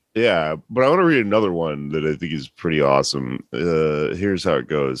Yeah, but I want to read another one that I think is pretty awesome. Here's how it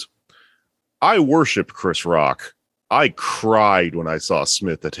goes. I worship Chris Rock. I cried when I saw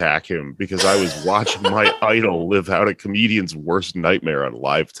Smith attack him because I was watching my idol live out a comedian's worst nightmare on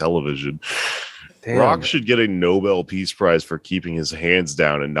live television. Rock Damn. should get a Nobel Peace Prize for keeping his hands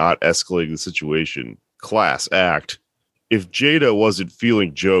down and not escalating the situation. Class act. If Jada wasn't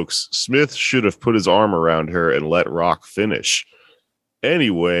feeling jokes, Smith should have put his arm around her and let Rock finish.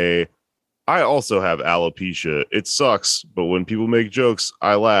 Anyway, I also have alopecia. It sucks, but when people make jokes,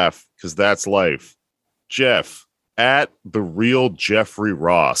 I laugh because that's life. Jeff, at the real Jeffrey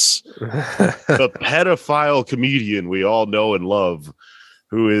Ross, the pedophile comedian we all know and love,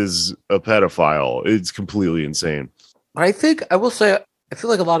 who is a pedophile. It's completely insane. I think I will say I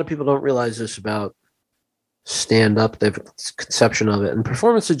feel like a lot of people don't realize this about stand up, the conception of it and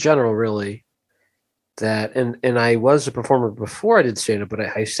performance in general, really. That and I was a performer before I did stand up, but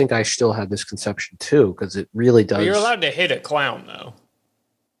I think I still had this conception too, because it really But you're does. allowed to hit a clown, though.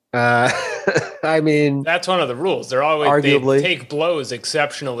 Uh, I mean, That's one of the rules. They arguably, take blows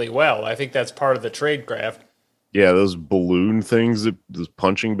exceptionally well. I think that's part of the tradecraft. Yeah, those balloon things, those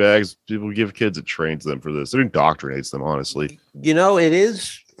punching bags people give kids, it trains them for this. It indoctrinates them, honestly. it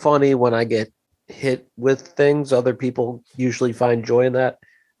is funny when I get hit with things. Other people usually find joy in that.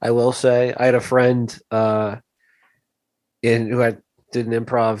 I will say, I had a friend who I did an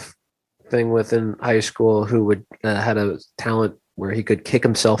improv thing with in high school who would had a talent where he could kick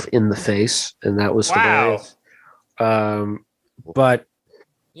himself in the face, and that was Wow. hilarious. But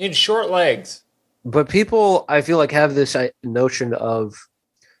You need short legs. people, I feel like, have this notion of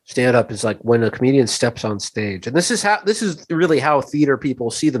stand up is like when a comedian steps on stage, and this is really how theater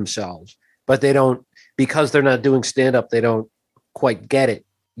people see themselves, but they don't, because they're not doing stand up. They don't quite get it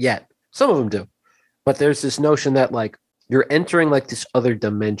yet. Some of them do, but there's this notion that like you're entering like this other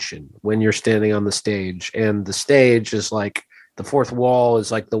dimension when you're standing on the stage, and the stage is like the fourth wall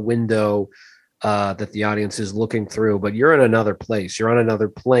is like the window that the audience is looking through, but you're in another place. You're on another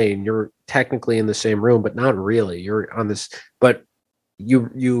plane. You're technically in the same room, but not really. You're on this, but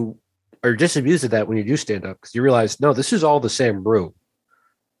you are disabused of that when you do stand up, because you realize, no, this is all the same room.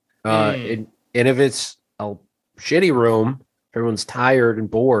 And if it's a shitty room, everyone's tired and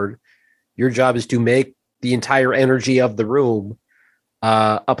bored, your job is to make the entire energy of the room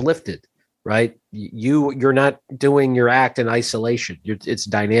uplifted, right? You're not doing your act in isolation. It's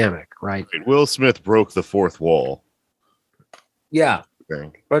dynamic, right? Will Smith broke the fourth wall. Yeah.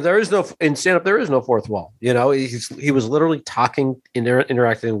 Okay. But there is no, in stand up, there is no fourth wall. He was literally talking,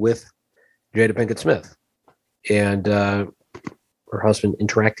 interacting with Jada Pinkett Smith, and her husband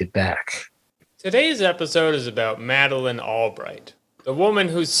interacted back. Today's episode is about Madeleine Albright, the woman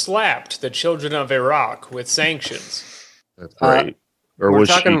who slapped the children of Iraq with sanctions. That's right. Or we're was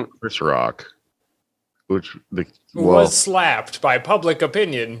talking- she Chris Rock? Who was slapped by public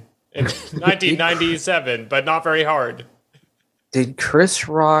opinion in 1997, but not very hard. Did Chris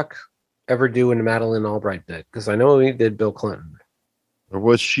Rock ever do a Madeleine Albright bit? Because I know he did Bill Clinton. Or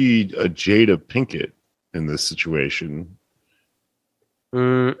was she a Jada Pinkett in this situation?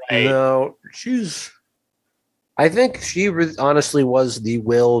 Right. No, I think she honestly was the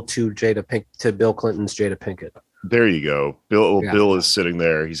will to to Bill Clinton's Jada Pinkett. There you go. Bill Yeah. Bill is sitting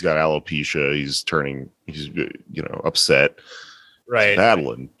there. He's got alopecia. He's upset. Right.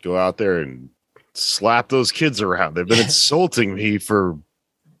 Madeline, go out there and slap those kids around. They've been insulting me for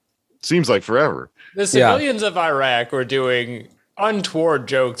seems like forever. The civilians of Iraq were doing untoward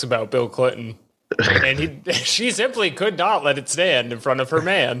jokes about Bill Clinton, and she simply could not let it stand in front of her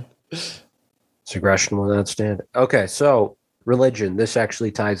man. It's aggression will not stand. Okay, so religion. This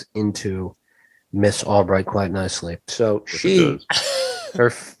actually ties into Miss Albright quite nicely. So her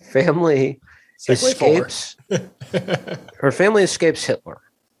family escapes. Her family escapes Hitler.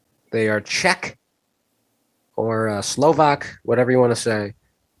 They are Czech or Slovak, whatever you want to say,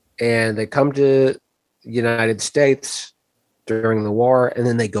 and they come to the United States during the war, and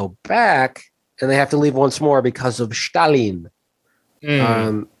then they go back, and they have to leave once more because of Stalin.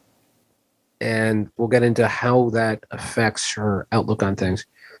 And we'll get into how that affects her outlook on things.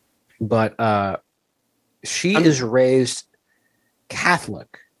 But she is raised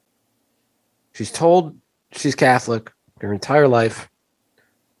Catholic. She's told she's Catholic her entire life.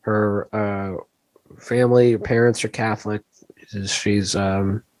 Her family, her parents are Catholic. She's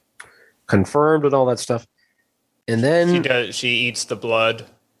confirmed and all that stuff. And then she eats the blood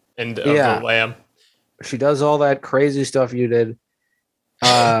of the lamb. She does all that crazy stuff you did.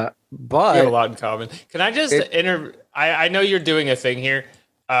 But we have a lot in common. Can I just I know you're doing a thing here.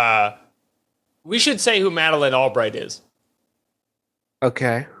 Uh, We should say who Madeleine Albright is.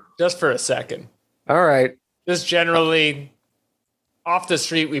 Okay. Just for a second. All right. Just generally, off the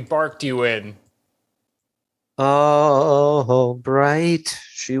street, we barked you in. Oh, bright.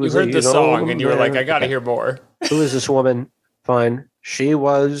 She You was. heard the song, and you were like, "I got to hear more." Who is this woman? Fine. She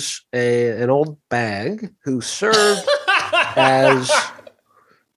was an old bag who served as